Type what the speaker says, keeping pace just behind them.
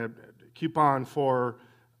coupon for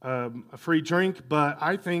a free drink, but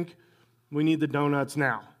I think we need the donuts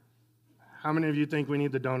now. How many of you think we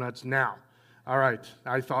need the donuts now? All right,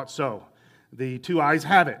 I thought so. The two eyes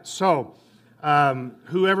have it. So,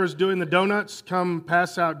 whoever's doing the donuts, come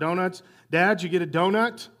pass out donuts. Dad, you get a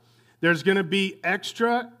donut. There's going to be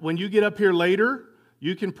extra. When you get up here later,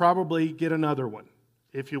 you can probably get another one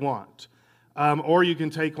if you want. Or you can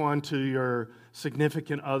take one to your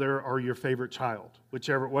significant other or your favorite child,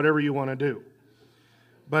 whatever you want to do.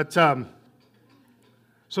 But,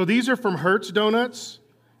 so these are from Hertz Donuts.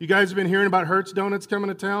 You guys have been hearing about Hertz Donuts coming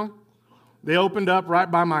to town? They opened up right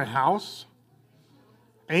by my house.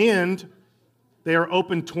 And they are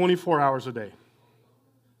open 24 hours a day.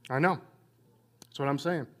 I know. That's what I'm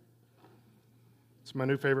saying. It's my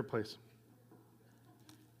new favorite place.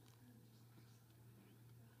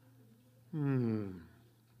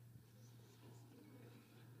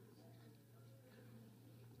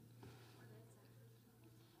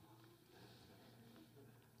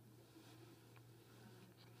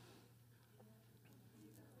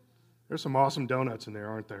 There's some awesome donuts in there,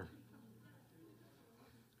 aren't there?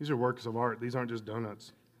 These are works of art. These aren't just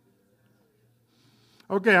donuts.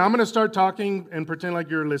 Okay, I'm going to start talking and pretend like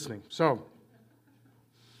you're listening. So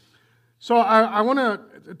I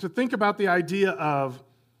want to think about the idea of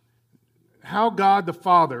how God the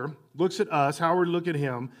Father looks at us, how we look at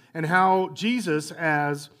Him, and how Jesus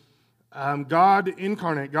as God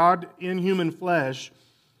incarnate, God in human flesh,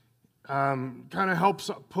 kind of helps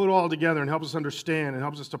put all together and helps us understand and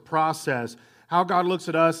helps us to process how God looks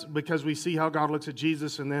at us because we see how God looks at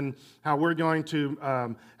Jesus and then how we're going to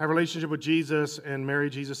have a relationship with Jesus and marry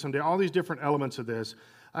Jesus someday. All these different elements of this.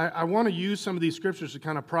 I want to use some of these scriptures to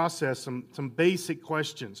kind of process some basic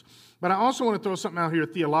questions. But I also want to throw something out here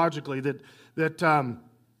theologically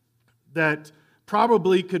that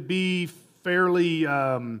probably could be fairly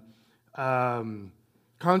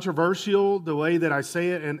controversial the way that I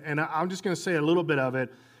say it, and I'm just going to say a little bit of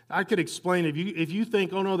it. I could explain if you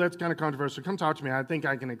think, oh no, that's kind of controversial, come talk to me. I think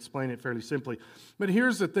I can explain it fairly simply. But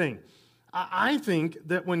here's the thing. I think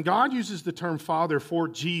that when God uses the term Father for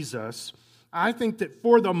Jesus, I think that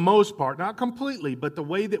for the most part, not completely, but the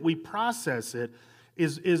way that we process it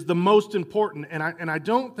is the most important. And I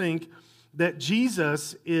don't think that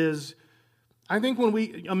Jesus is, I think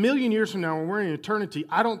when a million years from now, when we're in eternity,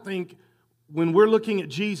 I don't think when we're looking at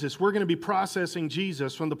Jesus, we're going to be processing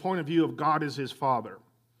Jesus from the point of view of God as His Father.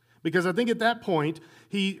 Because I think at that point,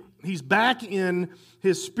 he's back in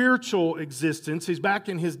His spiritual existence, He's back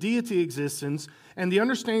in His deity existence, and the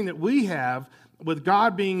understanding that we have with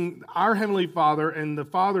God being our Heavenly Father and the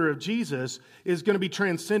Father of Jesus is going to be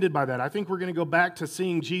transcended by that. I think we're going to go back to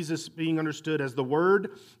seeing Jesus being understood as the Word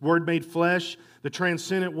made flesh, the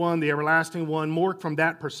transcendent one, the everlasting one, more from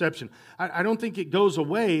that perception. I don't think it goes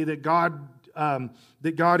away that God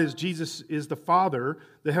is Jesus is the Father,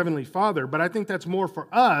 the Heavenly Father, but I think that's more for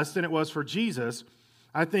us than it was for Jesus.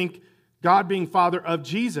 I think God being Father of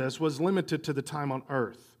Jesus was limited to the time on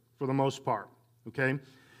earth for the most part, okay?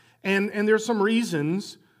 And there's some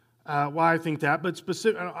reasons why I think that, but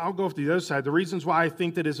I'll go to the other side. The reasons why I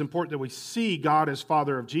think that it's important that we see God as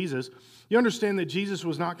Father of Jesus. You understand that Jesus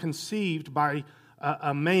was not conceived by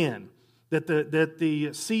a man, that the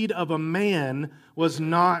seed of a man was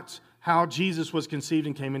not how Jesus was conceived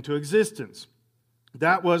and came into existence.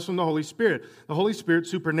 That was from the Holy Spirit. The Holy Spirit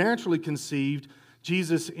supernaturally conceived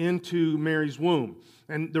Jesus into Mary's womb.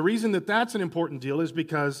 And the reason that that's an important deal is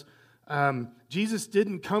because Jesus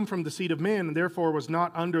didn't come from the seed of man and therefore was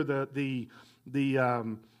not under the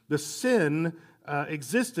sin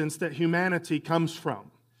existence that humanity comes from.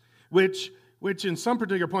 Which in some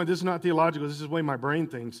particular point, this is not theological, this is the way my brain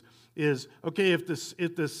thinks, is, okay, if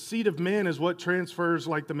the seed of man is what transfers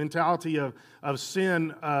like the mentality of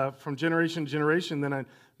sin from generation to generation, then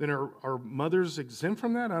are mothers exempt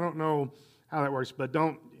from that? I don't know how that works, but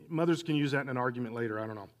mothers can use that in an argument later, I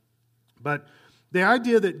don't know. But the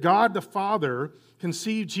idea that God the Father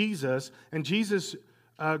conceived Jesus, and Jesus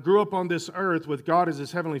grew up on this earth with God as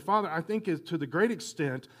His Heavenly Father, I think is, to the great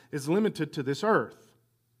extent is limited to this earth.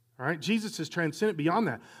 All right? Jesus is transcendent beyond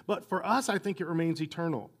that. But for us, I think it remains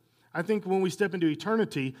eternal. I think when we step into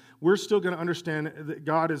eternity, we're still going to understand that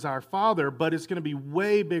God is our Father, but it's going to be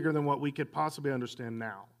way bigger than what we could possibly understand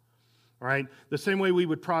now. All right? The same way we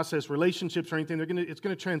would process relationships or anything, it's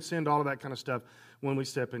going to transcend all of that kind of stuff when we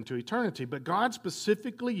step into eternity. But God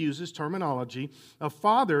specifically uses terminology of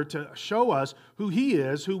Father to show us who He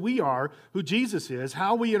is, who we are, who Jesus is,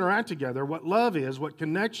 how we interact together, what love is, what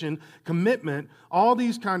connection, commitment, all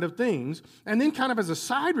these kind of things. And then kind of as a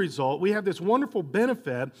side result, we have this wonderful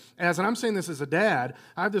benefit, and I'm saying this as a dad,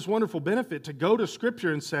 I have this wonderful benefit to go to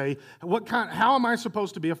Scripture and say, how am I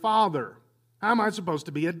supposed to be a father? How am I supposed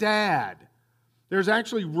to be a dad? There's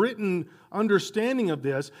actually written understanding of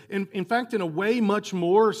this, in fact, in a way much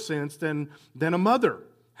more sense than a mother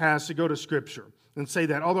has to go to Scripture and say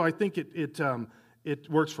that, although I think it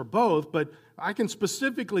works for both, but I can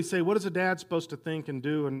specifically say, what is a dad supposed to think and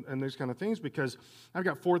do and these kind of things, because I've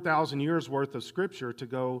got 4,000 years worth of Scripture to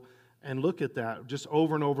go and look at that just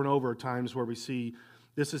over and over and over times where we see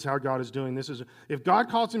this is how God is doing. If God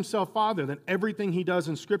calls Himself Father, then everything He does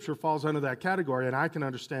in Scripture falls under that category, and I can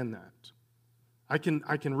understand that. I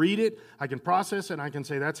can read it, I can process it, and I can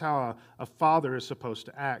say that's how a father is supposed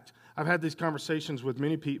to act. I've had these conversations with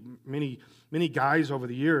many guys over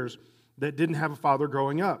the years that didn't have a father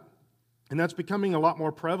growing up, and that's becoming a lot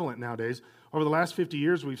more prevalent nowadays. Over the last 50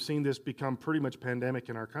 years, we've seen this become pretty much pandemic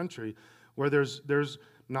in our country, where there's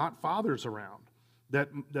not fathers around.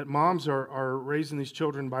 That moms are raising these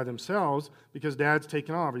children by themselves because dad's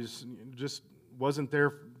taken off. He just wasn't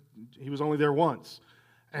there. He was only there once,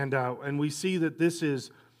 and we see that this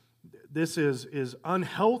is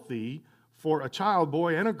unhealthy for a child,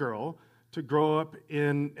 boy and a girl, to grow up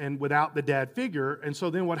in and without the dad figure. And so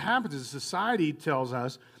then what happens is society tells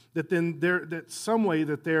us that some way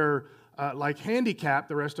that they're like handicapped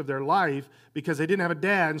the rest of their life because they didn't have a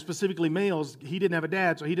dad, and specifically males, he didn't have a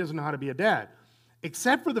dad, so he doesn't know how to be a dad.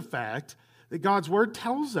 Except for the fact that God's Word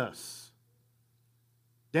tells us,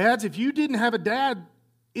 dads, if you didn't have a dad,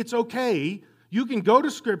 it's okay. You can go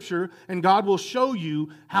to Scripture and God will show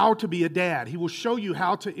you how to be a dad. He will show you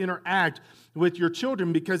how to interact with your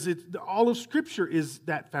children, because all of Scripture is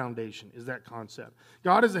that foundation, is that concept.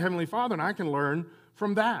 God is a Heavenly Father, and I can learn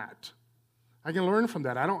from that. I can learn from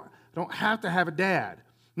that. I don't have to have a dad.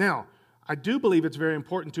 Now, I do believe it's very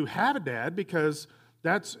important to have a dad, because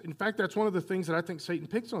that's one of the things that I think Satan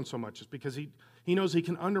picks on so much, is because he knows he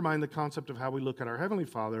can undermine the concept of how we look at our Heavenly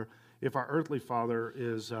Father if our earthly father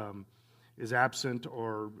is absent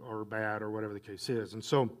or bad or whatever the case is. And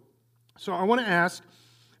so I want to ask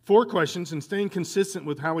 4 questions, and staying consistent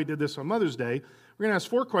with how we did this on Mother's Day. We're going to ask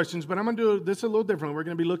 4 questions, but I'm going to do this a little differently. We're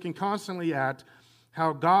going to be looking constantly at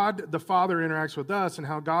how God the Father interacts with us and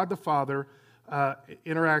how God the Father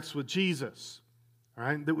interacts with Jesus. All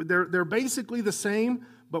right, they're basically the same,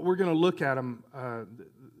 but we're going to look at them a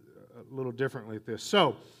little differently at this.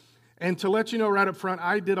 So, and to let you know right up front,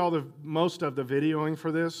 I did most of the videoing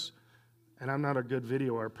for this, and I'm not a good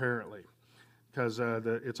videoer apparently, because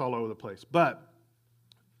it's all over the place. But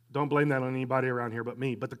don't blame that on anybody around here but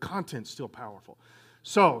me. But the content's still powerful.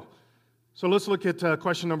 So let's look at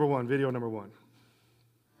question number 1, video number 1.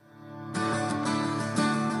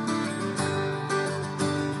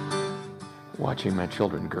 Watching my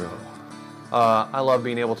children grow. I love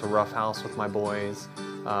being able to roughhouse with my boys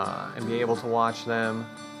and be able to watch them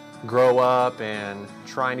grow up and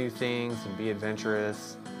try new things and be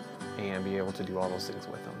adventurous and be able to do all those things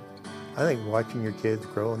with them. I think watching your kids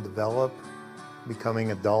grow and develop,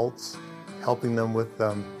 becoming adults, helping them with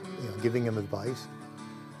giving them advice,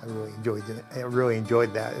 I really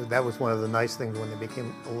enjoyed that. That was one of the nice things when they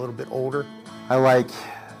became a little bit older. I like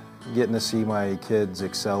getting to see my kids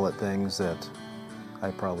excel at things that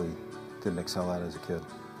I probably didn't excel at as a kid.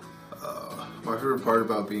 My favorite part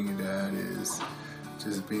about being a dad is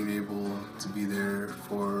just being able to be there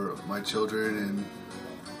for my children and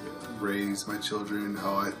raise my children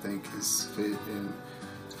how I think is fit, and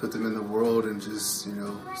to put them in the world and just, see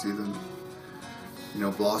them,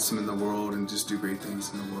 blossom in the world and just do great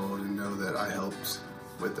things in the world, and know that I helped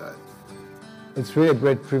with that. It's really a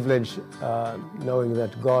great privilege knowing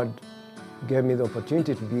that God gave me the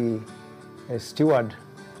opportunity to be a steward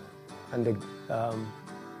and a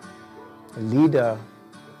leader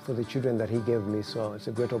for the children that He gave me. So it's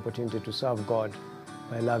a great opportunity to serve God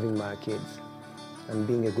by loving my kids and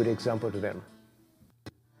being a good example to them.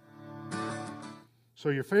 So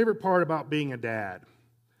your favorite part about being a dad.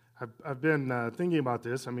 I've been thinking about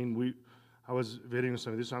this. I mean, I was videoing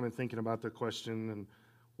some of this, so I've been thinking about the question and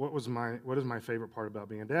what is my favorite part about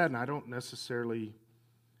being a dad? And I don't necessarily,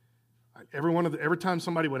 every time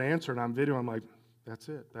somebody would answer and I'm videoing, I'm like, that's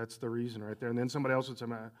it. That's the reason right there. And then somebody else would say,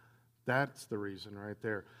 that's the reason right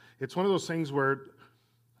there. It's one of those things where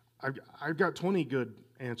I've got 20 good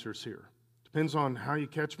answers here, Depends on how you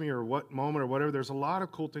catch me or what moment or whatever. There's a lot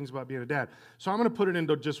of cool things about being a dad. So I'm going to put it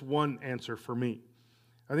into just one answer for me.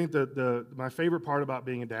 I think my favorite part about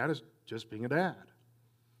being a dad is just being a dad.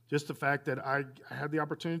 Just the fact that I had the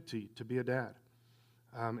opportunity to be a dad.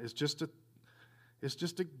 It's just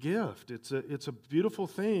a gift. It's a beautiful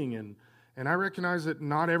thing, and I recognize that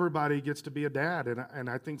not everybody gets to be a dad, and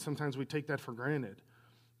I think sometimes we take that for granted.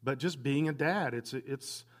 But just being a dad,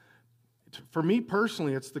 it's for me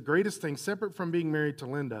personally, it's the greatest thing. Separate from being married to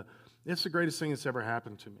Linda, it's the greatest thing that's ever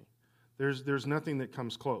happened to me. There's nothing that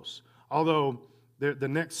comes close. Although the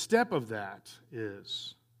next step of that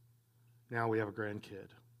is now we have a grandkid.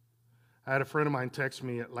 I had a friend of mine text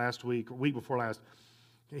me last week, a week before last.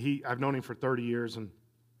 I've known him for 30 years, and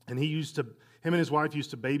him and his wife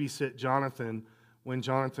used to babysit Jonathan when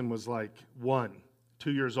Jonathan was like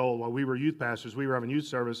 2 years old. While we were youth pastors, we were having youth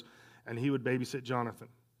service, and he would babysit Jonathan.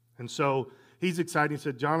 And so he's excited. He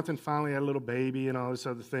said, Jonathan finally had a little baby and all this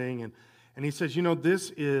other thing. And he says, you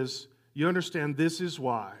understand this is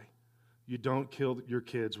why you don't kill your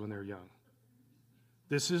kids when they're young.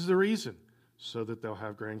 This is the reason, so that they'll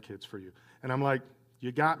have grandkids for you. And I'm like,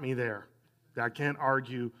 you got me there. I can't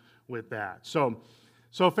argue with that. So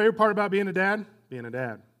favorite part about being a dad? Being a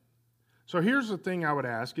dad. So here's the thing I would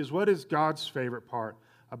ask is, what is God's favorite part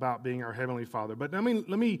about being our Heavenly Father? But let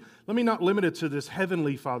me not limit it to this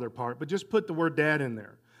Heavenly Father part, but just put the word dad in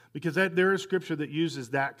there, because there is scripture that uses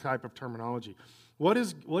that type of terminology. What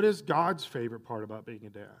is God's favorite part about being a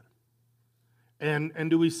dad? And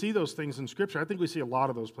do we see those things in Scripture? I think we see a lot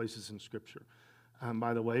of those places in Scripture,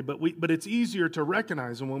 by the way. But it's easier to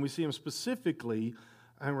recognize them when we see them specifically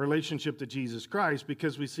in relationship to Jesus Christ,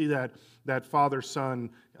 because we see that father-son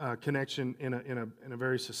connection in a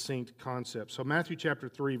very succinct concept. So Matthew chapter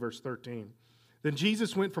 3, verse 13. Then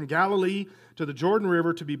Jesus went from Galilee to the Jordan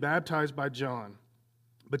River to be baptized by John.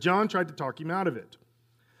 But John tried to talk him out of it.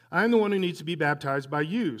 I am the one who needs to be baptized by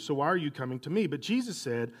you, so why are you coming to me? But Jesus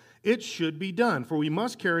said, it should be done, for we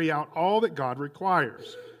must carry out all that God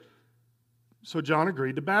requires. So John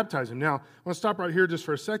agreed to baptize him. Now, I want to stop right here just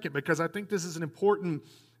for a second, because I think this is an important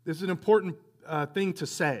thing to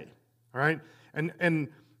say. All right, and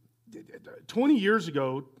 25 years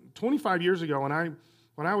ago,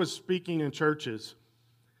 when I was speaking in churches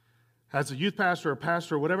as a youth pastor or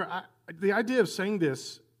pastor or whatever, the idea of saying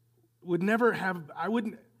this would never have. I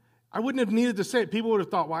wouldn't have needed to say it. People would have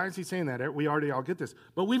thought, why is he saying that? We already all get this.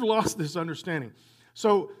 But we've lost this understanding.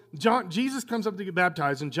 So Jesus comes up to get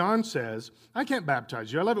baptized, and John says, I can't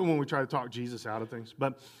baptize you. I love it when we try to talk Jesus out of things.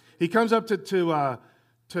 But he comes up to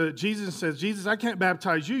Jesus and says, Jesus, I can't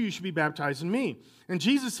baptize you. You should be baptizing me. And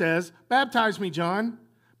Jesus says, baptize me, John,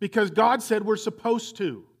 because God said we're supposed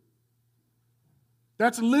to.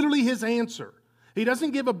 That's literally his answer. He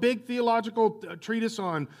doesn't give a big theological treatise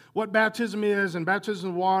on what baptism is and baptism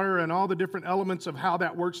of water and all the different elements of how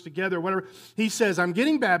that works together, whatever. He says, I'm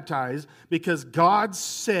getting baptized because God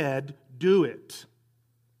said do it.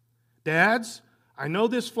 Dads, I know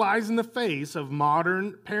this flies in the face of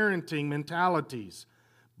modern parenting mentalities,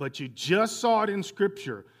 but you just saw it in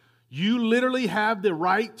Scripture. You literally have the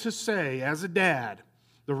right to say, as a dad,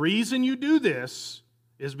 the reason you do this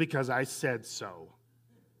is because I said so.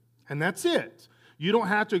 And that's it. You don't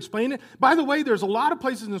have to explain it. By the way, there's a lot of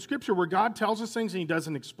places in the Scripture where God tells us things and he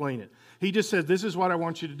doesn't explain it. He just says, this is what I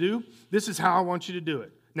want you to do. This is how I want you to do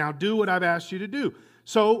it. Now do what I've asked you to do.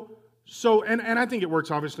 And I think it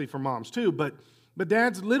works obviously for moms too, but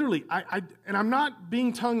dads literally, and I'm not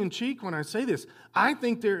being tongue-in-cheek when I say this. I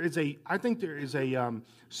think there is a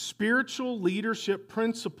spiritual leadership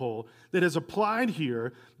principle that is applied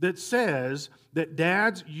here that says that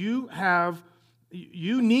dads, you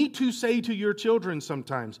need to say to your children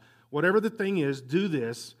sometimes, whatever the thing is, do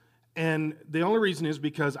this. And the only reason is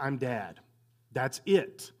because I'm dad. That's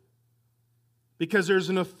it. Because there's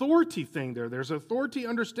an authority thing there. There's authority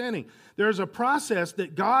understanding. There's a process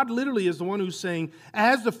that God literally is the one who's saying,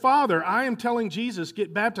 as the Father, I am telling Jesus,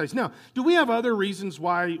 get baptized. Now, do we have other reasons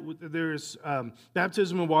why there's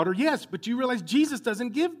baptism in water? Yes, but you realize Jesus doesn't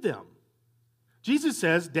give them. Jesus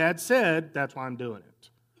says, Dad said, that's why I'm doing it.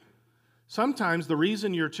 Sometimes the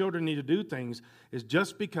reason your children need to do things is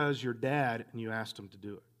just because you're dad and you asked them to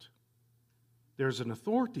do it. There's an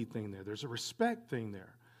authority thing there. There's a respect thing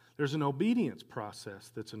there. There's an obedience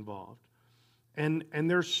process that's involved. And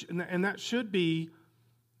that should be,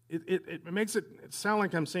 it makes it sound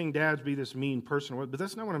like I'm saying dads be this mean person, but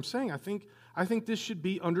that's not what I'm saying. I think this should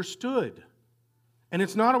be understood. And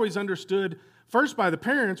it's not always understood first by the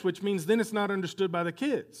parents, which means then it's not understood by the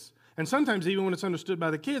kids. And sometimes even when it's understood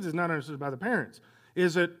by the kids, it's not understood by the parents.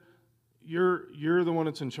 Is that you're the one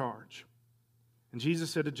that's in charge. And Jesus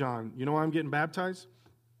said to John, you know why I'm getting baptized?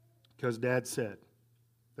 Because Dad said.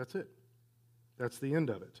 That's it. That's the end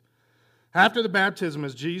of it. After the baptism,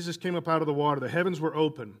 as Jesus came up out of the water, the heavens were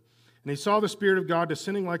open, and he saw the Spirit of God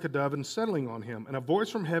descending like a dove and settling on him. And a voice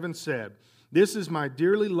from heaven said, this is my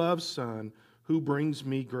dearly loved Son, who brings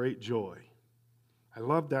me great joy. I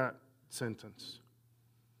love that sentence.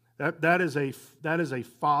 That is a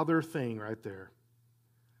father thing right there.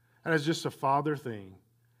 That is just a father thing.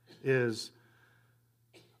 Is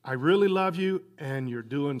I really love you, and you're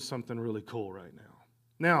doing something really cool right now.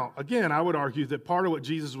 Now, again, I would argue that part of what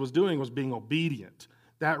Jesus was doing was being obedient.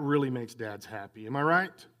 That really makes dads happy. Am I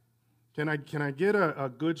right? Can I get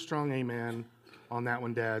a good, strong amen on that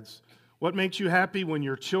one, dads? What makes you happy? When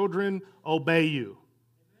your children obey you.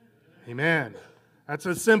 Amen. That's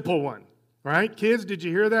a simple one, right? Kids, did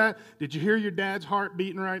you hear that? Did you hear your dad's heart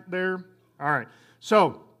beating right there? All right.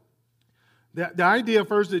 So, the idea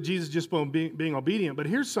first that Jesus just being obedient, but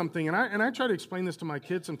here's something, and I try to explain this to my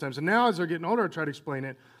kids sometimes, and now as they're getting older, I try to explain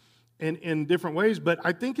it in different ways, but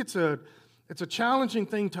I think it's a challenging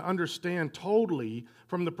thing to understand totally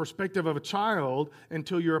from the perspective of a child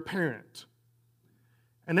until you're a parent.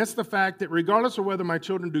 And that's the fact that regardless of whether my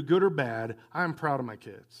children do good or bad, I am proud of my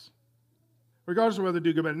kids. Regardless of whether they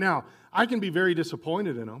do good or bad. Now, I can be very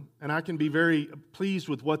disappointed in them, and I can be very pleased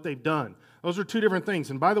with what they've done. Those are two different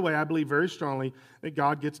things. And by the way, I believe very strongly that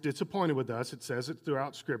God gets disappointed with us. It says it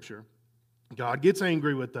throughout Scripture. God gets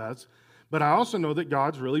angry with us. But I also know that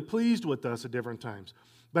God's really pleased with us at different times.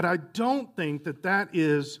 But I don't think that that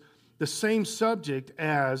is the same subject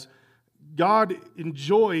as God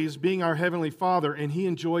enjoys being our Heavenly Father, and He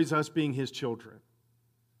enjoys us being His children.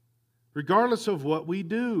 Regardless of what we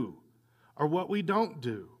do or what we don't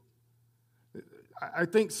do. I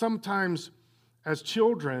think sometimes as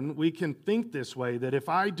children, we can think this way, that if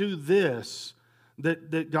I do this,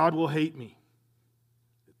 that God will hate me.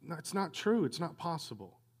 That's not true. It's not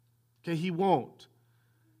possible. Okay, He won't.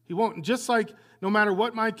 He won't. Just like no matter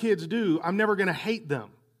what my kids do, I'm never going to hate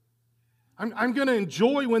them. I'm going to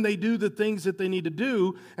enjoy when they do the things that they need to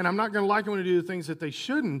do, and I'm not going to like them when they do the things that they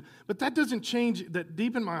shouldn't. But that doesn't change that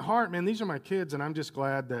deep in my heart, man, these are my kids, and I'm just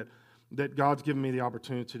glad that God's given me the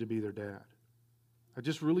opportunity to be their dad. I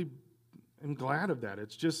just really am glad of that.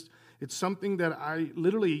 It's something that I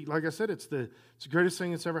literally, like I said, it's the greatest thing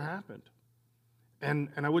that's ever happened. And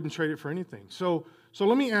I wouldn't trade it for anything. So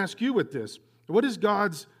let me ask you with this. What is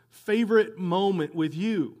God's favorite moment with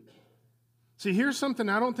you? See, here's something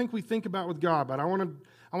I don't think we think about with God, but I want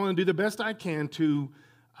to do the best I can to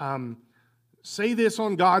say this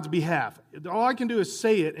on God's behalf. All I can do is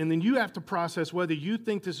say it, and then you have to process whether you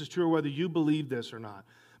think this is true or whether you believe this or not.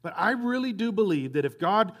 But I really do believe that if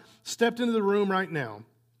God stepped into the room right now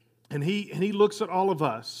and he looks at all of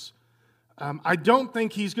us, I don't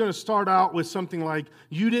think He's going to start out with something like,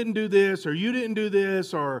 you didn't do this or you didn't do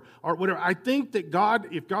this or whatever. I think that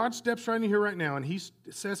if God steps right in here right now and He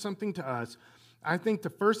says something to us, I think the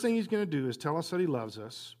first thing He's going to do is tell us that He loves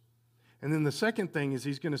us. And then the second thing is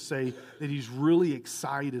He's going to say that He's really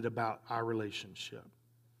excited about our relationship,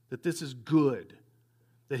 that this is good,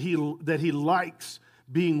 that He likes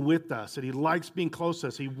being with us, that He likes being close to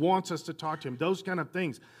us. He wants us to talk to Him, those kind of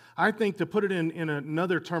things. I think, to put it in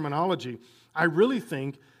another terminology, I really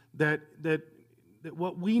think that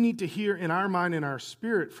what we need to hear in our mind and our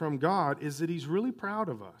spirit from God is that He's really proud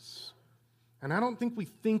of us. And I don't think we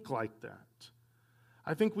think like that.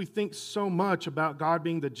 I think we think so much about God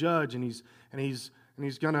being the judge, and He's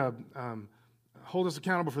going to hold us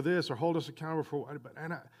accountable for this or hold us accountable for what. But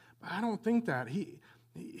I don't think that He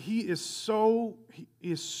is so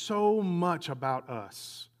much about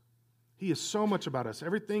us. He is so much about us.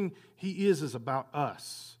 Everything He is about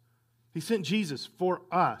us. He sent Jesus for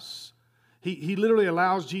us. He literally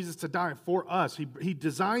allows Jesus to die for us. He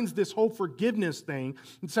designs this whole forgiveness thing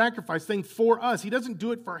and sacrifice thing for us. He doesn't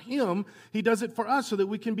do it for Him. He does it for us so that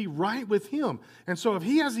we can be right with Him. And so if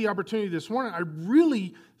He has the opportunity this morning, I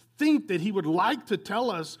really think that He would like to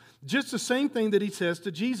tell us just the same thing that He says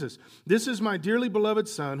to Jesus. This is my dearly beloved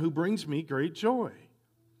Son who brings me great joy.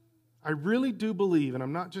 I really do believe, and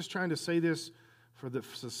I'm not just trying to say this for the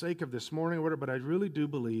sake of this morning or whatever, but I really do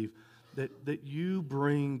believe that you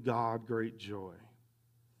bring God great joy.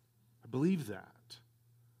 I believe that.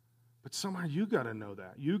 But somehow you got to know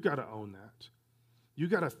that. You got to own that. You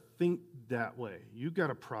got to think that way. You got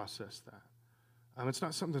to process that. It's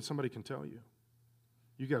not something that somebody can tell you.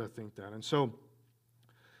 You got to think that. And so,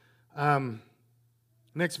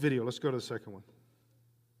 next video. Let's go to the second one.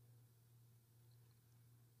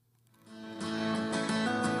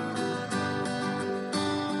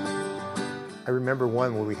 I remember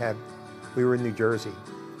one where we were in New Jersey,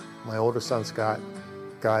 My oldest son, Scott,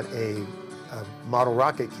 got a model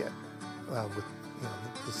rocket kit with,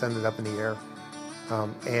 to send it up in the air.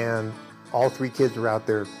 And all three kids were out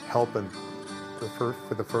there helping for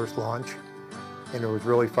the first launch. And it was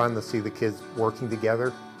really fun to see the kids working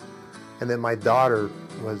together. And then my daughter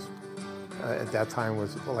was, at that time,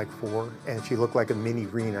 was like 4, and she looked like a mini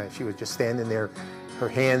Rena. She was just standing there, her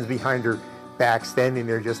hands behind her back, standing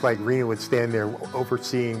there just like Rena would stand there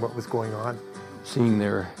overseeing what was going on. Seeing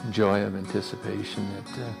their joy of anticipation at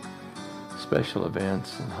special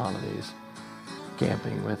events and holidays,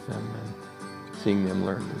 camping with them, and seeing them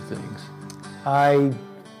learn new things. I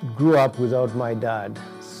grew up without my dad,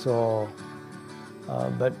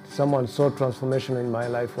 but someone so transformational in my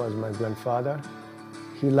life was my grandfather.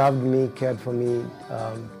 He loved me, cared for me,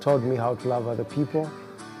 taught me how to love other people.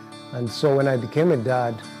 And so when I became a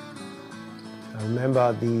dad, I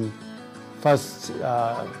remember the first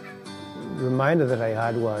reminder that I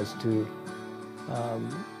had was to,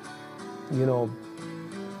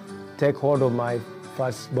 take hold of my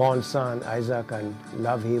firstborn son, Isaac, and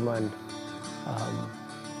love him. And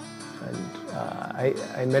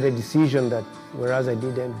I made a decision that whereas I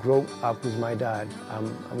didn't grow up with my dad,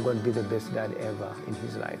 I'm going to be the best dad ever in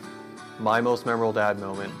his life. My most memorable dad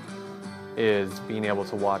moment is being able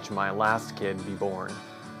to watch my last kid be born.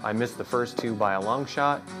 I missed the first 2 by a long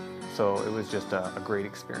shot, so it was just a great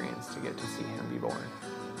experience to get to see him be born.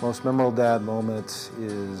 Most memorable dad moment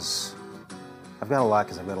is, I've got a lot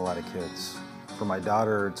because I've got a lot of kids. For my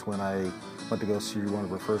daughter, it's when I went to go see one of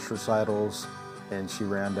her first recitals, and she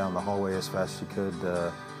ran down the hallway as fast as she could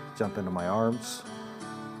to jump into my arms.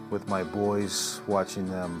 With my boys, watching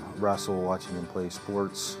them wrestle, watching them play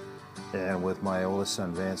sports, and with my oldest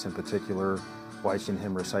son, Vance in particular, watching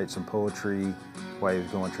him recite some poetry while he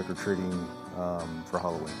was going trick-or-treating for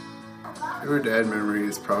Halloween. Favorite dad memory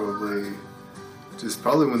is probably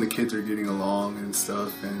when the kids are getting along and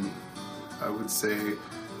stuff, and I would say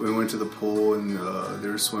we went to the pool and they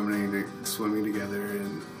were swimming together,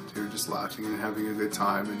 and they were just laughing and having a good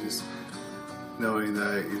time, and just knowing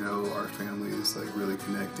that, our family is like really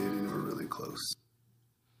connected and we're really close.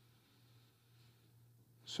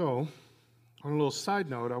 So, on a little side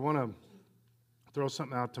note, I want to throw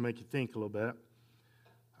something out to make you think a little bit.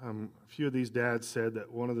 A few of these dads said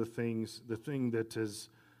that one of the thing that is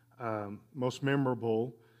most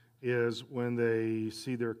memorable is when they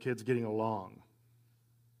see their kids getting along.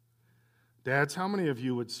 Dads, how many of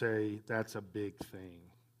you would say that's a big thing?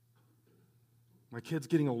 My kids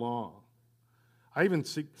getting along. I even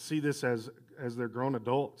see this as they're grown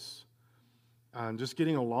adults, just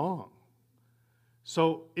getting along.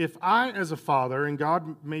 So if I, as a father, and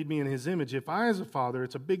God made me in His image, if I, as a father,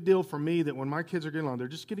 it's a big deal for me that when my kids are getting along, they're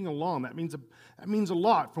just getting along. That means a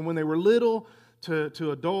lot. From when they were little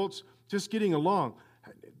to adults, just getting along.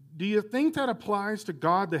 Do you think that applies to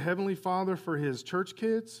God, the Heavenly Father, for His church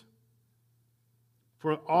kids?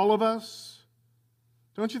 For all of us?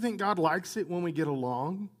 Don't you think God likes it when we get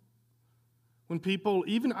along? When people,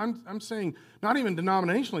 even, I'm saying, not even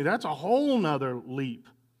denominationally, that's a whole nother leap.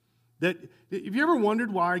 Have you ever wondered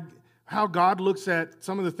how God looks at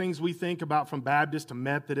some of the things we think about, from Baptist to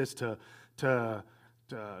Methodist to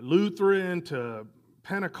Lutheran to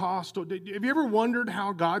Pentecostal? Have you ever wondered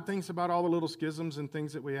how God thinks about all the little schisms and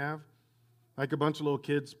things that we have? Like a bunch of little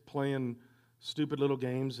kids playing stupid little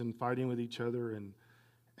games and fighting with each other.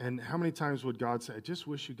 And how many times would God say, I just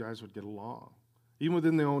wish you guys would get along? Even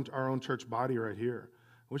within our own church body right here,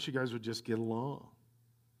 I wish you guys would just get along.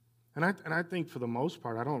 And I think for the most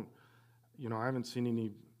part, I haven't seen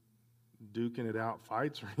any duking it out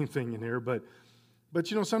fights or anything in here, but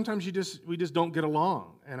sometimes we just don't get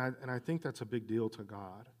along, and I think that's a big deal to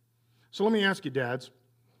God. So let me ask you, dads,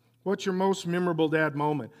 what's your most memorable dad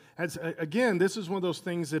moment? Again, this is one of those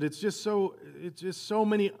things that it's just so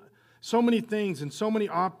many things and so many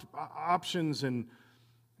options, and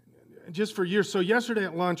just for years. So yesterday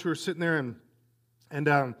at lunch, we were sitting there,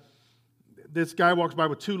 and this guy walks by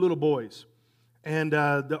with 2 little boys. And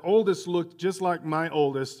the oldest looked just like my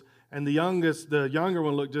oldest, and the younger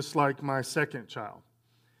one looked just like my second child.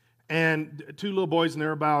 And 2 little boys, and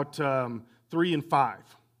they're about 3 and 5,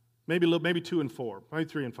 maybe 2 and 4, maybe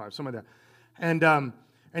 3 and 5, something like that.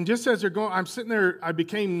 And just as they're going, I'm sitting there. I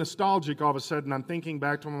became nostalgic all of a sudden. I'm thinking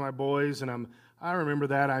back to one of my boys, and I remember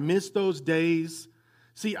that. I miss those days.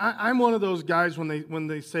 See, I'm one of those guys when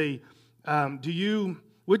they say,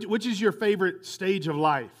 which is your favorite stage of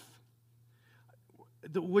life?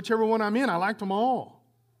 Whichever one I'm in, I liked them all.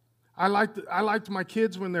 I liked my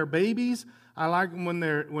kids when they're babies. I like them when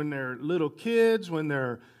they're little kids, when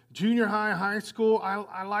they're junior high, high school.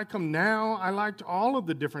 I like them now. I liked all of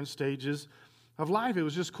the different stages of life. It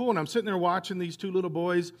was just cool. And I'm sitting there watching these two little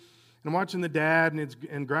boys, and I'm watching the dad,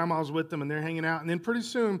 and grandma's with them, and they're hanging out. And then pretty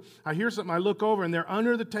soon, I hear something. I look over, and they're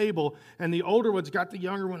under the table, and the older one's got the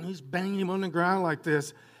younger one. He's banging him on the ground like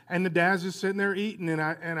this, and the dad's just sitting there eating. And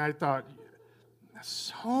I thought,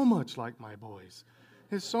 that's so much like my boys.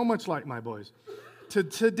 It's so much like my boys. To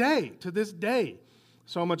this day,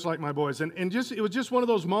 so much like my boys. And it was just one of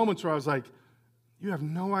those moments where I was like, you have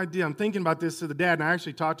no idea. I'm thinking about this to the dad, and I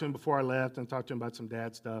actually talked to him before I left, and talked to him about some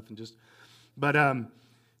dad stuff, but I'm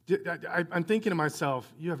thinking to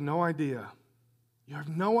myself, you have no idea. You have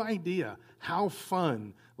no idea how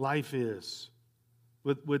fun life is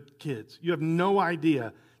with kids. You have no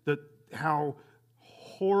idea how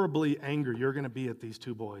horribly angry you're going to be at these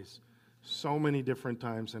two boys so many different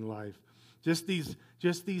times in life. Just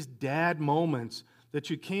these dad moments that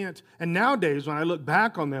you can't. And nowadays, when I look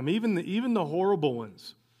back on them, even the horrible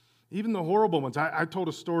ones, I told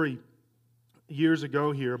a story years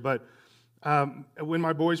ago here, but when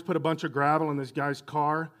my boys put a bunch of gravel in this guy's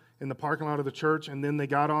car in the parking lot of the church, and then they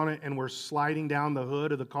got on it and were sliding down the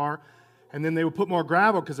hood of the car, and then they would put more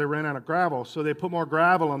gravel because they ran out of gravel. So they put more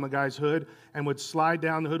gravel on the guy's hood and would slide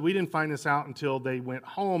down the hood. We didn't find this out until they went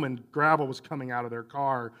home and gravel was coming out of their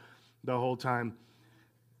car the whole time.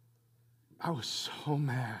 I was so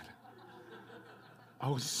mad. I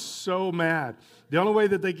was so mad. The only way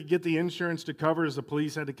that they could get the insurance to cover is the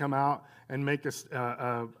police had to come out and make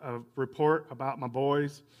a report about my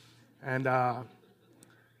boys. And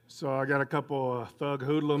so I got a couple of thug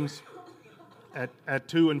hoodlums at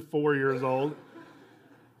 2 and 4 years old.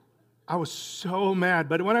 I was so mad.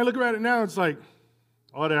 But when I look at it now, it's like,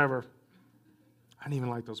 whatever. I didn't even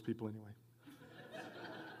like those people anyway.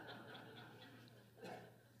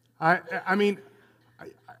 I mean,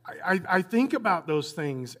 I think about those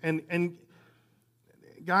things, and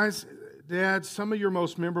guys, dads, some of your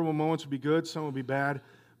most memorable moments will be good, some will be bad,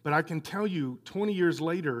 but I can tell you, 20 years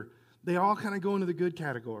later, they all kind of go into the good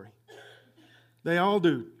category. They all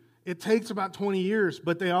do. It takes about 20 years,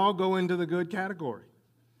 but they all go into the good category.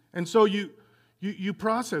 And so you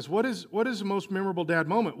process, what is the most memorable dad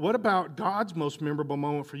moment? What about God's most memorable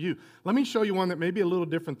moment for you? Let me show you one that may be a little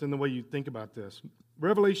different than the way you think about this.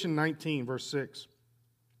 Revelation 19, verse 6.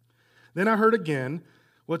 Then I heard again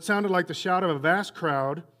what sounded like the shout of a vast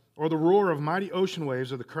crowd, or the roar of mighty ocean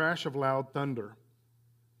waves, or the crash of loud thunder.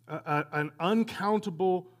 An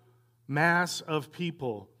uncountable mass of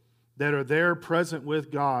people that are there present with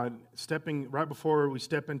God, stepping right before we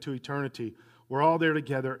step into eternity. We're all there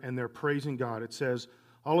together, and they're praising God. It says,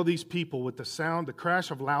 all of these people with the sound, the crash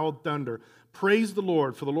of loud thunder, praise the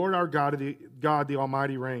Lord, for the Lord our God, the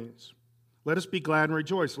Almighty reigns. Let us be glad and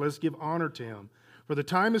rejoice. Let us give honor to him. For the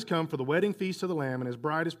time has come for the wedding feast of the Lamb, and his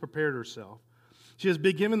bride has prepared herself. She has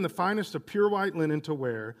been given the finest of pure white linen to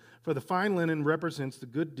wear, for the fine linen represents the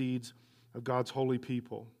good deeds of God's holy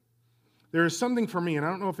people. There is something for me, and I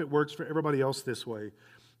don't know if it works for everybody else this way,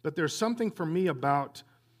 but there's something for me about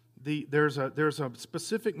there's a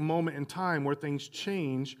specific moment in time where things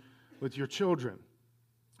change with your children.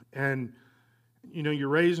 And you know, you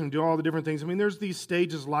raise them, do all the different things. I mean, there's these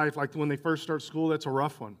stages of life, like when they first start school, that's a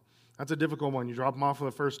rough one. That's a difficult one. You drop them off for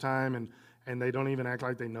the first time, and they don't even act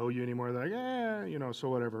like they know you anymore. They're like, yeah, you know, so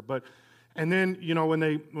whatever. And then, you know,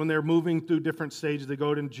 when they're moving through different stages, they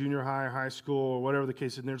go to junior high, high school, or whatever the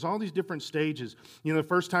case is, and there's all these different stages. You know, the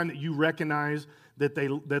first time that you recognize that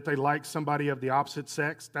they like somebody of the opposite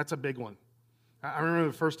sex, that's a big one. I remember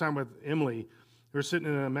the first time with Emily, we were sitting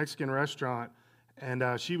in a Mexican restaurant, and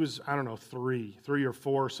she was, I don't know, 3 or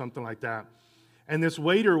 4, something like that. And this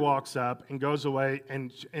waiter walks up and goes away,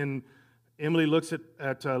 and Emily looks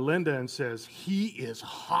at Linda and says, "He is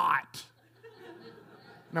hot."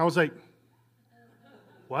 And I was like,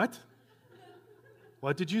 "What?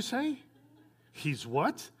 What did you say? He's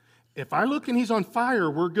what? If I look and he's on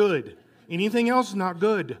fire, we're good. Anything else is not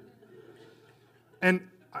good." And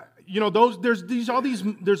you know, there's all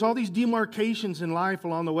these demarcations in life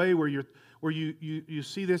along the way where you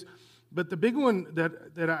see this. But the big one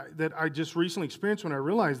that I just recently experienced when I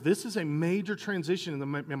realized this is a major transition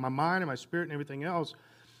in my mind and my spirit and everything else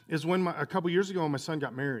is when a couple years ago when my son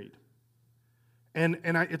got married. And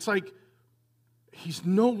it's like he's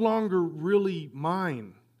no longer really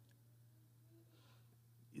mine.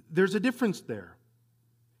 There's a difference there.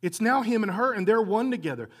 It's now him and her, and they're one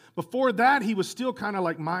together. Before that, he was still kind of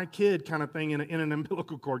like my kid kind of thing in an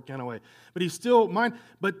umbilical cord kind of way. But he's still mine.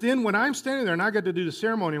 But then when I'm standing there, and I got to do the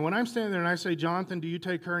ceremony, and when I'm standing there and I say, "Jonathan, do you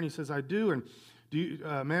take her?" And he says, "I do." And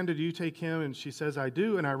Amanda, do you take him? And she says, "I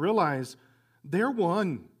do." And I realize they're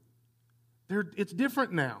one. It's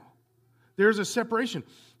different now. There's a separation.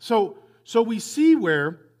 So we see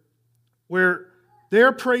where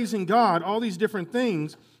They're praising God, all these different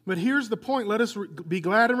things. But here's the point. Let us be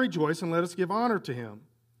glad and rejoice, and let us give honor to him.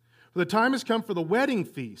 For the time has come for the wedding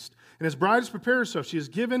feast, and his bride has prepared herself. She has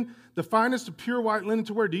given the finest of pure white linen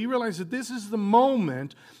to wear. Do you realize that this is the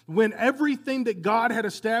moment when everything that God had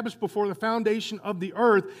established before the foundation of the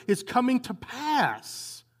earth is coming to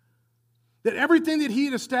pass? That everything that he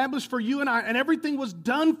had established for you and I, and everything was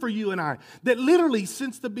done for you and I, that literally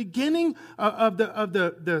since the beginning of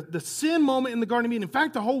the sin moment in the Garden of Eden, in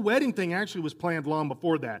fact, the whole wedding thing actually was planned long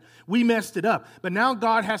before that. We messed it up. But now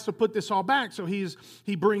God has to put this all back. So he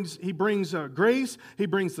brings grace, he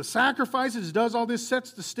brings the sacrifices, does all this,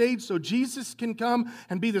 sets the stage so Jesus can come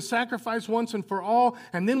and be the sacrifice once and for all.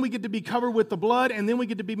 And then we get to be covered with the blood, and then we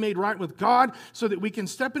get to be made right with God so that we can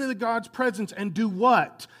step into God's presence and do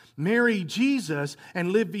what? Marry Jesus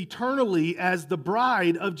and live eternally as the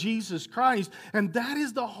bride of Jesus Christ. And that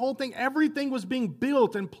is the whole thing. Everything was being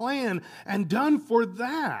built and planned and done for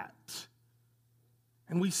that.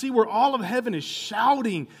 And we see where all of heaven is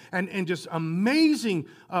shouting and just amazing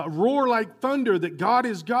roar like thunder that God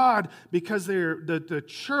is God, because the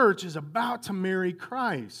church is about to marry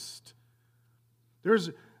Christ. There's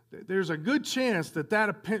a good chance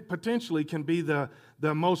that potentially can be the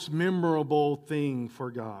most memorable thing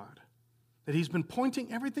for God. That he's been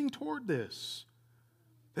pointing everything toward this.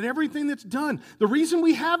 That everything that's done. The reason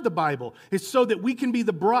we have the Bible is so that we can be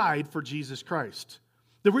the bride for Jesus Christ.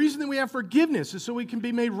 The reason that we have forgiveness is so we can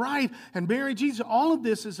be made right and marry Jesus. All of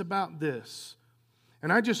this is about this.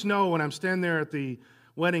 And I just know when I'm standing there at the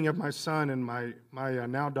wedding of my son and my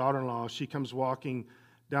now daughter-in-law, she comes walking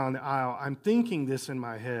down the aisle, I'm thinking this in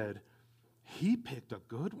my head. He picked a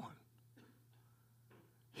good one.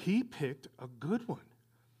 He picked a good one.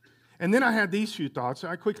 And then I had these few thoughts.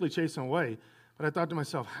 I quickly chased them away. But I thought to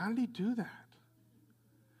myself, how did he do that?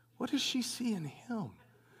 What does she see in him?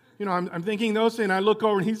 You know, I'm thinking those things, and I look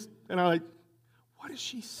over, and I'm like, what does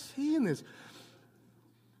she see in this?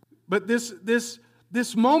 But this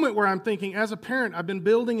moment where I'm thinking, as a parent, I've been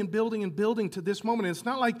building and building and building to this moment. And it's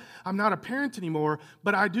not like I'm not a parent anymore,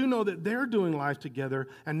 but I do know that they're doing life together,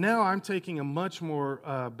 and now I'm taking a much more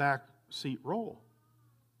backseat role.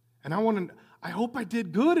 And I hope I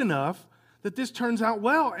did good enough that this turns out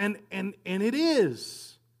well, and it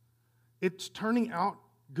is. It's turning out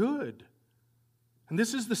good. And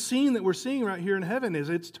this is the scene that we're seeing right here in heaven, is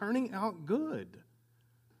it's turning out good.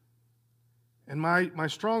 And my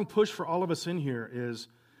strong push for all of us in here is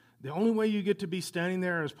the only way you get to be standing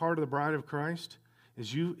there as part of the bride of Christ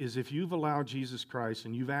is if you've allowed Jesus Christ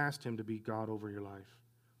and you've asked him to be God over your life.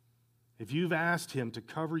 If you've asked him to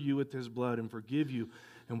cover you with his blood and forgive you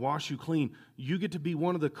and wash you clean, you get to be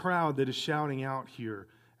one of the crowd that is shouting out here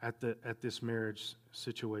at this marriage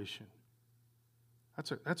situation.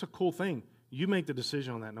 That's a cool thing. You make the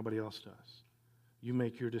decision on that. Nobody else does. You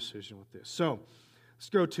make your decision with this. So let's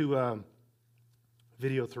go to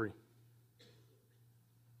video 3.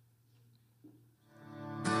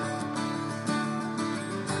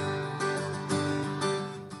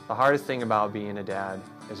 The hardest thing about being a dad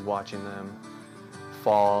is watching them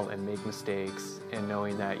fall and make mistakes, and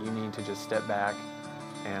knowing that you need to just step back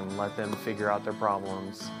and let them figure out their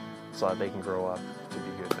problems so that they can grow up to be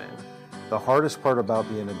good men. The hardest part about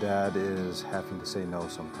being a dad is having to say no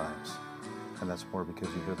sometimes. And that's more because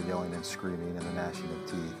you hear the yelling and screaming and the gnashing of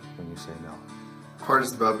teeth when you say no.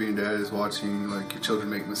 Hardest about being a dad is watching like your children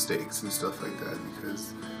make mistakes and stuff like that,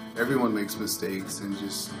 because everyone makes mistakes, and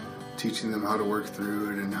just teaching them how to work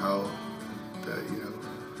through it and how that,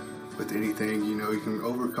 with anything, you can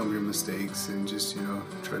overcome your mistakes and just,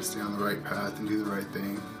 try to stay on the right path and do the right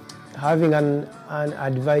thing. Having an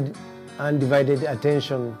undivided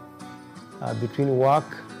attention between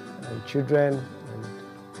work and children and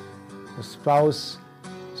the spouse,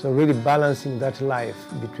 so really balancing that life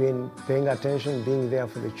between paying attention, being there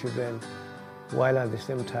for the children, while at the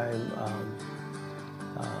same time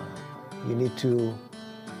you need to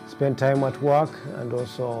spend time at work and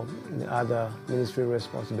also in other ministry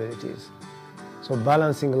responsibilities. So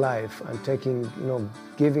balancing life and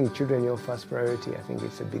giving children your first priority, I think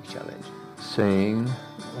it's a big challenge. Saying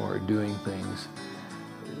or doing things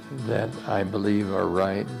that I believe are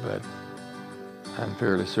right, but I'm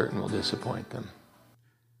fairly certain will disappoint them.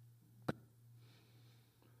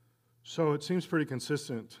 So it seems pretty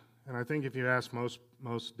consistent, and I think if you ask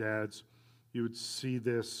most dads, you would see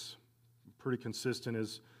this pretty consistent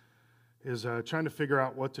is trying to figure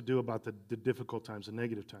out what to do about the difficult times, the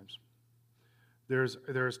negative times.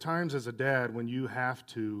 There's times as a dad when you have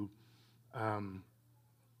to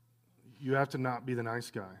not be the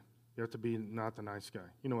nice guy. You have to be not the nice guy.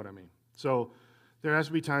 You know what I mean? So there has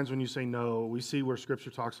to be times when you say no. We see where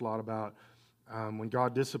Scripture talks a lot about When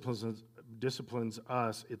God disciplines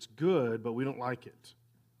us, it's good, but we don't like it.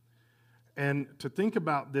 And to think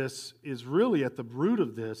about this is really at the root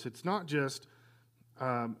of this. It's not just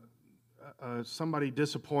somebody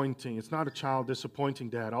disappointing. It's not a child disappointing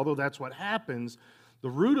dad, although that's what happens. The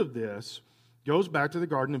root of this goes back to the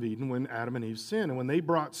Garden of Eden when Adam and Eve sinned. And when they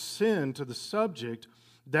brought sin to the subject,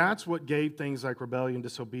 that's what gave things like rebellion,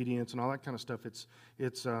 disobedience, and all that kind of stuff its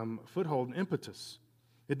foothold and impetus.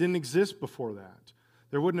 It didn't exist before that.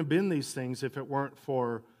 There wouldn't have been these things if it weren't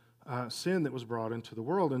for sin that was brought into the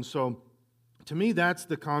world. And so, to me, that's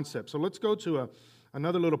the concept. So let's go to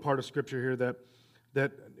another little part of Scripture here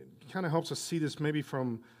that kind of helps us see this maybe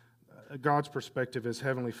from God's perspective as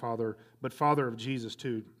Heavenly Father, but Father of Jesus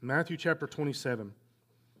too. Matthew chapter 27.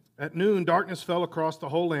 At noon, darkness fell across the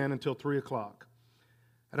whole land until 3 o'clock.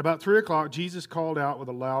 At about 3 o'clock, Jesus called out with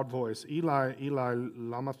a loud voice, Eli, Eli,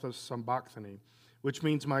 lama sabachthani, which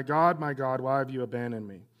means, my God, why have you abandoned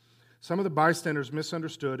me? Some of the bystanders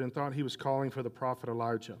misunderstood and thought he was calling for the prophet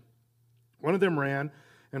Elijah. One of them ran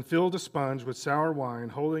and filled a sponge with sour wine,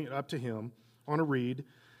 holding it up to him on a reed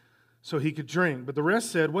so he could drink. But the rest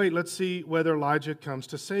said, wait, let's see whether Elijah comes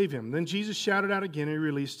to save him. Then Jesus shouted out again and he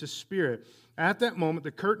released his spirit. At that moment, the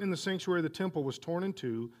curtain in the sanctuary of the temple was torn in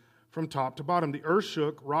two from top to bottom. The earth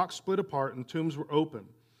shook, rocks split apart, and tombs were opened.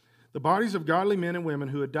 The bodies of godly men and women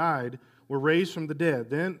who had died were raised from the dead.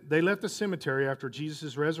 Then they left the cemetery after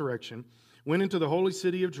Jesus' resurrection, went into the holy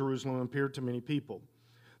city of Jerusalem, and appeared to many people.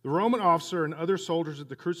 The Roman officer and other soldiers at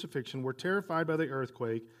the crucifixion were terrified by the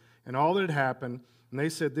earthquake and all that had happened, and they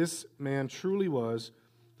said this man truly was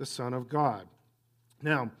the Son of God.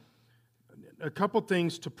 Now, a couple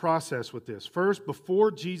things to process with this. First, before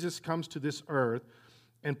Jesus comes to this earth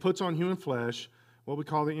and puts on human flesh, what we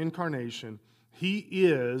call the incarnation, he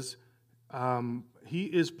is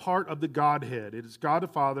part of the Godhead. It is God the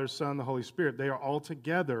Father, Son, the Holy Spirit. They are all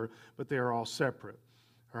together, but they are all separate.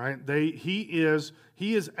 All right, he is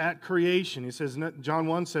at creation. He says, John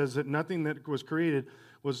 1 says that nothing that was created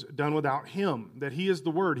was done without him, that he is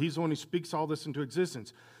the Word. He's the one who speaks all this into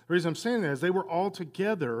existence. The reason I'm saying that is they were all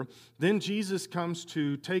together. Then Jesus comes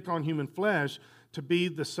to take on human flesh to be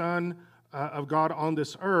the Son of God on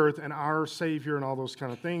this earth and our Savior and all those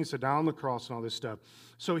kind of things, to die on the cross and all this stuff.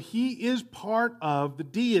 So he is part of the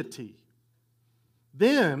deity.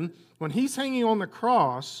 Then, when he's hanging on the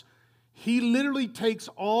cross, he literally takes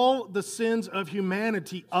all the sins of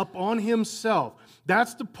humanity up on himself.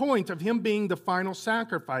 That's the point of him being the final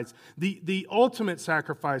sacrifice. The ultimate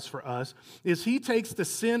sacrifice for us is he takes the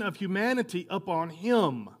sin of humanity up on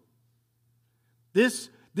him. This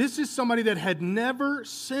is somebody that had never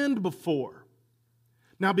sinned before.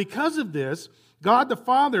 Now, because of this, God the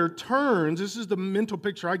Father turns, this is the mental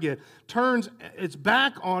picture I get, turns its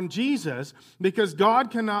back on Jesus because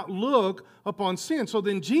God cannot look upon sin. So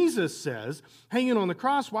then Jesus says, hanging on the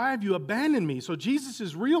cross, why have you abandoned me? So Jesus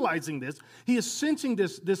is realizing this. He is sensing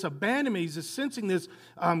this abandonment. He's sensing this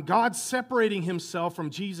God separating himself from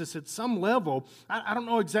Jesus at some level. I don't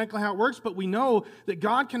know exactly how it works, but we know that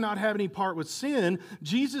God cannot have any part with sin.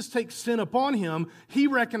 Jesus takes sin upon him. He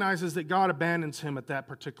recognizes that God abandons him at that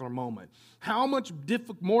particular moment. How much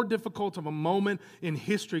more difficult of a moment in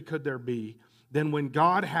history could there be than when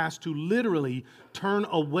God has to literally turn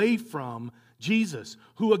away from Jesus,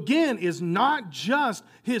 who again is not just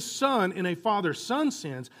his son in a father-son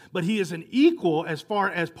sense, but he is an equal as far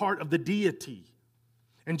as part of the deity.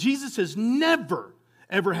 And Jesus has never,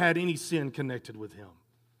 ever had any sin connected with him.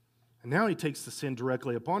 And now he takes the sin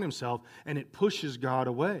directly upon himself, and it pushes God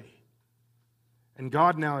away. And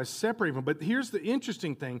God now is separating them. But here's the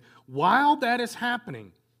interesting thing. While that is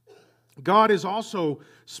happening, God is also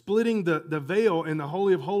splitting the veil in the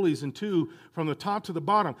Holy of Holies in two from the top to the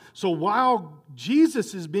bottom. So while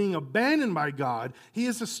Jesus is being abandoned by God, he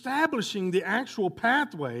is establishing the actual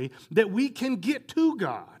pathway that we can get to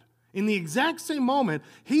God. In the exact same moment,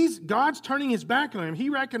 God's turning his back on him. He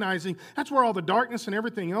recognizing that's where all the darkness and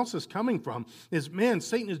everything else is coming from.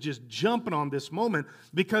 Satan is just jumping on this moment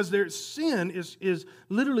because their sin is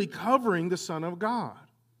literally covering the Son of God.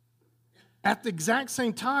 At the exact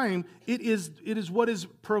same time, it is what is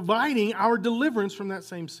providing our deliverance from that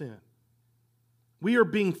same sin. We are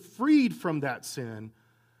being freed from that sin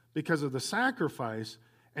because of the sacrifice.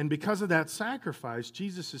 And because of that sacrifice,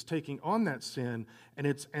 Jesus is taking on that sin,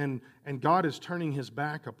 and God is turning his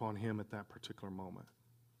back upon him at that particular moment.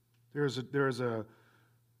 There is a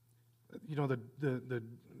the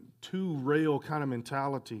two-rail kind of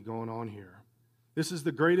mentality going on here. This is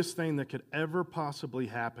the greatest thing that could ever possibly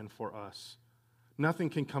happen for us. Nothing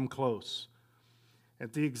can come close.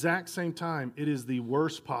 At the exact same time, it is the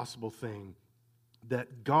worst possible thing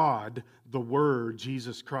that God, the Word,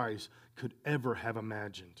 Jesus Christ, could ever have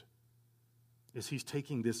imagined. Is He's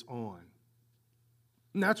taking this on.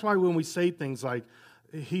 And that's why when we say things like,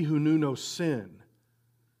 He who knew no sin,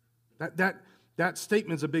 that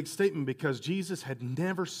statement's a big statement because Jesus had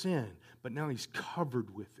never sinned, but now He's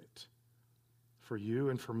covered with it for you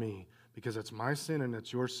and for me, because it's my sin and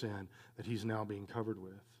it's your sin that He's now being covered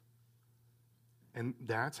with. And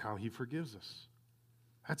that's how He forgives us.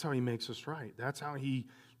 That's how He makes us right. That's how He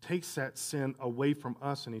takes that sin away from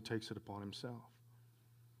us and He takes it upon Himself.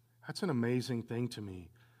 That's an amazing thing to me.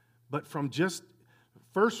 But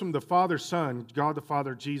first from the Father, Son, God the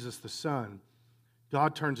Father, Jesus the Son,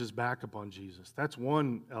 God turns His back upon Jesus. That's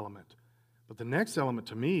one element. But the next element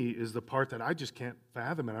to me is the part that I just can't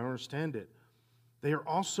fathom and I don't understand it. They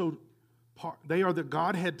are the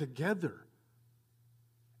Godhead together.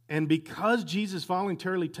 And because Jesus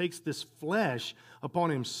voluntarily takes this flesh upon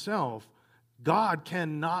Himself, God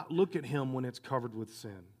cannot look at Him when it's covered with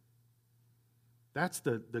sin. That's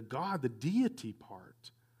the God, the deity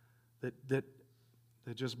part that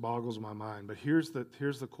just boggles my mind. But here's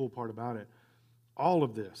the cool part about it. All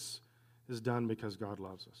of this is done because God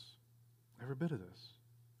loves us. Every bit of this.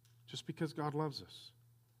 Just because God loves us.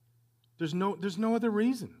 There's no other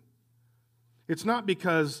reason. It's not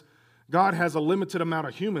because God has a limited amount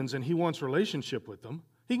of humans and He wants relationship with them.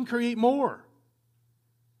 He can create more.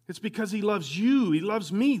 It's because He loves you. He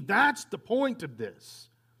loves me. That's the point of this.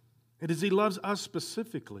 It is He loves us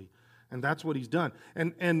specifically. And that's what He's done.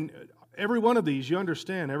 And every one of these, you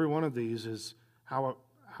understand, every one of these is how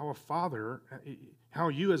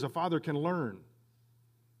you as a father can learn.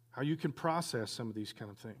 How you can process some of these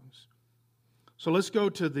kind of things. So let's go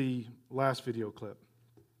to the last video clip.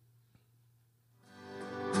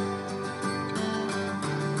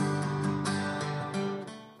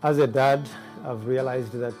 As a dad, I've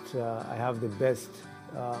realized that I have the best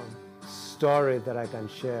story that I can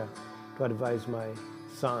share to advise my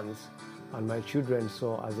sons and my children.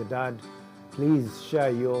 So as a dad, please share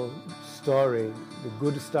your story, the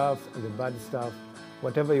good stuff and the bad stuff.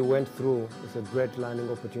 Whatever you went through is a great learning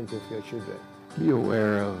opportunity for your children. Be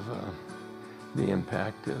aware of the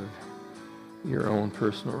impact of your own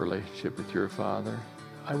personal relationship with your Father.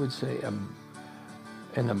 I would say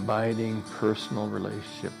an abiding personal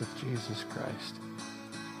relationship with Jesus Christ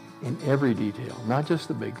in every detail, not just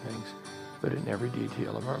the big things, but in every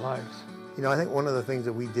detail of our lives. You know, I think one of the things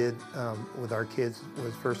that we did with our kids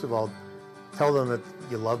was, first of all, tell them that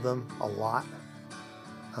you love them a lot,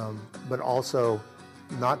 but also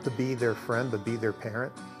not to be their friend, but be their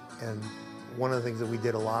parent. And one of the things that we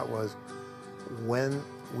did a lot was when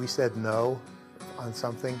we said no on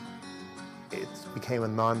something, it became a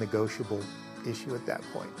non-negotiable issue at that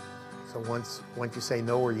point. So once you say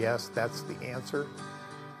no or yes, that's the answer.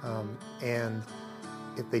 And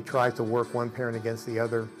if they try to work one parent against the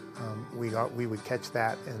other, we would catch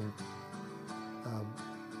that and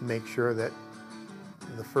make sure that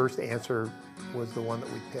the first answer was the one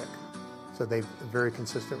that we pick. So they've very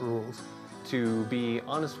consistent rules. To be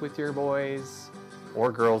honest with your boys,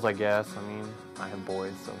 or girls, I guess. I mean, I have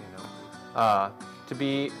boys, so you know. To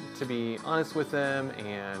be honest with them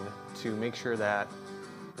and to make sure that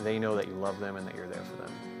they know that you love them and that you're there for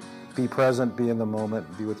them. Be present, be in the moment,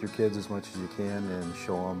 be with your kids as much as you can, and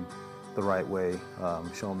show them the right way.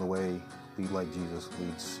 Show them the way, lead like Jesus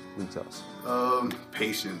leads us.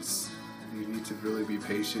 Patience. You need to really be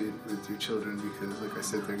patient with your children because, like I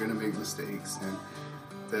said, they're going to make mistakes and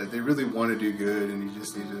that they really want to do good, and you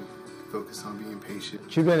just need to focus on being patient.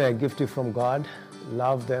 Children are gifted from God.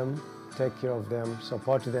 Love them, take care of them,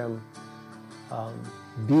 support them.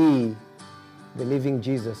 Be the living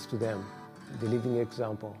Jesus to them, the living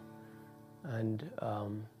example, and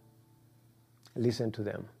listen to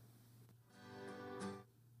them.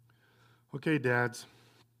 Okay, dads,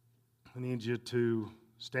 I need you to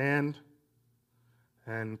stand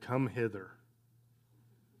and come hither.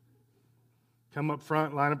 Come up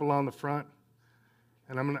front, line up along the front,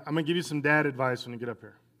 and I'm gonna give you some dad advice when you get up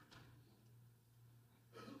here.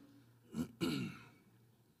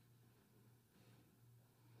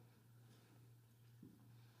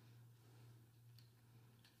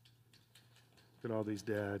 Look at all these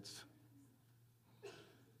dads.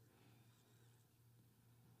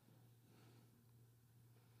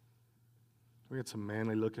 We got some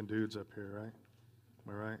manly-looking dudes up here, right? Am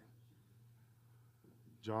I right?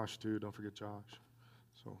 Josh, too. Don't forget Josh.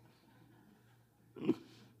 So,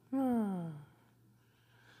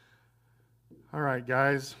 all right,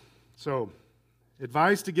 guys. So,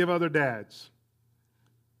 advice to give other dads.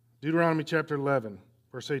 Deuteronomy chapter 11,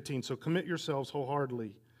 verse 18. So commit yourselves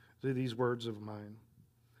wholeheartedly to these words of mine.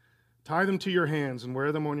 Tie them to your hands and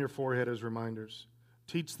wear them on your forehead as reminders.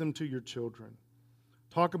 Teach them to your children.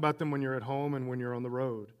 Talk about them when you're at home and when you're on the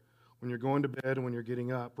road, when you're going to bed and when you're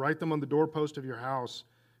getting up. Write them on the doorpost of your house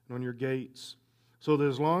and on your gates, so that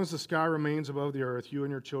as long as the sky remains above the earth, you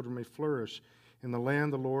and your children may flourish in the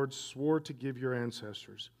land the Lord swore to give your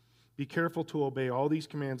ancestors. Be careful to obey all these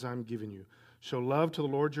commands I'm giving you. Show love to the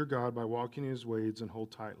Lord your God by walking in his ways and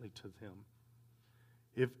hold tightly to him.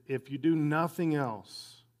 If you do nothing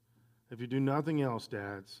else,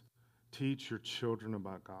 dads, teach your children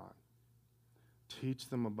about God. Teach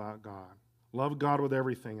them about God. Love God with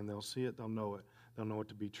everything, and they'll see it, they'll know it. They'll know it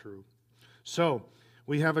to be true. So,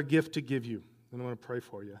 we have a gift to give you, and I want to pray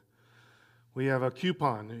for you. We have a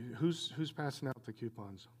coupon. Who's passing out the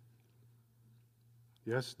coupons?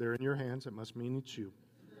 Yes, they're in your hands. It must mean it's you.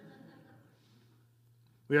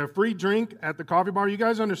 We have a free drink at the coffee bar. You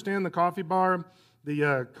guys understand the coffee bar,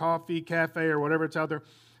 the coffee cafe or whatever it's out there?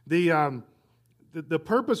 The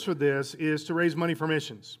purpose for this is to raise money for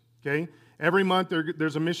missions, okay? Every month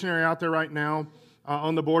there's a missionary out there right now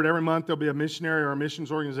on the board. Every month there'll be a missionary or a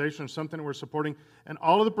missions organization or something that we're supporting. And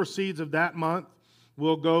all of the proceeds of that month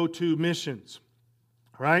will go to missions,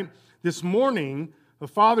 all right? This morning, the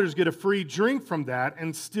fathers get a free drink from that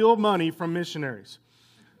and steal money from missionaries.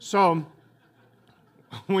 So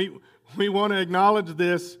we want to acknowledge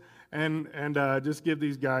this and just give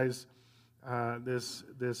these guys this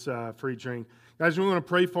free drink. Guys, we want to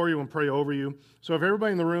pray for you and pray over you. So if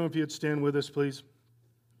everybody in the room, if you'd stand with us, please.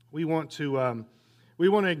 We want to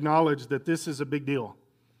acknowledge that this is a big deal.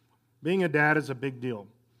 Being a dad is a big deal.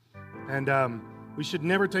 And we should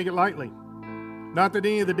never take it lightly. Not that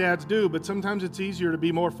any of the dads do, but sometimes it's easier to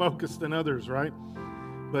be more focused than others, right?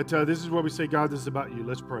 But this is what we say, God, this is about you.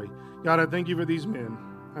 Let's pray. God, I thank you for these men.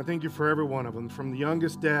 I thank you for every one of them, from the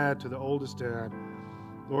youngest dad to the oldest dad.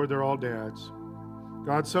 Lord, they're all dads.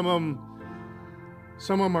 God, some of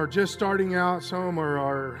them are just starting out. Some of them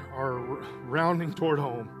are rounding toward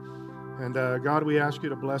home. And God, we ask you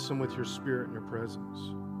to bless them with your spirit and your presence.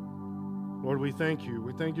 Lord, we thank you.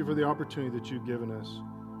 We thank you for the opportunity that you've given us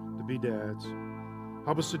to be dads.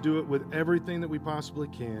 Help us to do it with everything that we possibly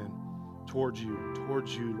can towards you,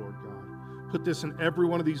 Lord God. Put this in every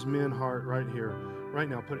one of these men's heart right here, right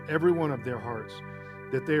now. Put every one of their hearts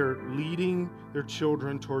that they are leading their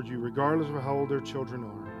children toward you, regardless of how old their children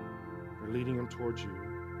are. They're leading them towards you.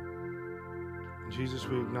 And Jesus,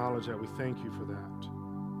 we acknowledge that. We thank you for that.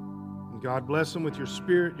 And God, bless them with your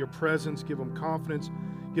spirit, your presence. Give them confidence.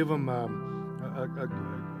 Give them a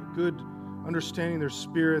good understanding their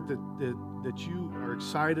spirit, that you are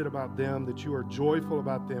excited about them, that you are joyful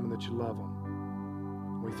about them, and that you love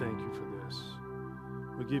them. We thank you for this.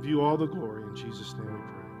 We give you all the glory. In Jesus' name we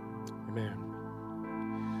pray. Amen.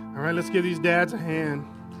 All right, let's give these dads a hand.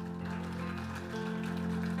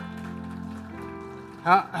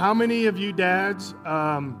 How many of you dads,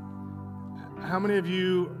 let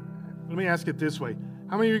me ask it this way.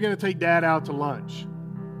 How many of you are going to take dad out to lunch?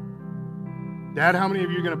 Dad, how many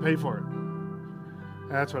of you are going to pay for it?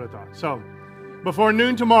 That's what I thought. So, before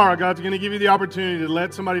noon tomorrow, God's going to give you the opportunity to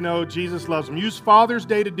let somebody know Jesus loves them. Use Father's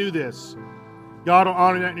Day to do this. God will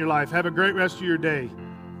honor that in your life. Have a great rest of your day.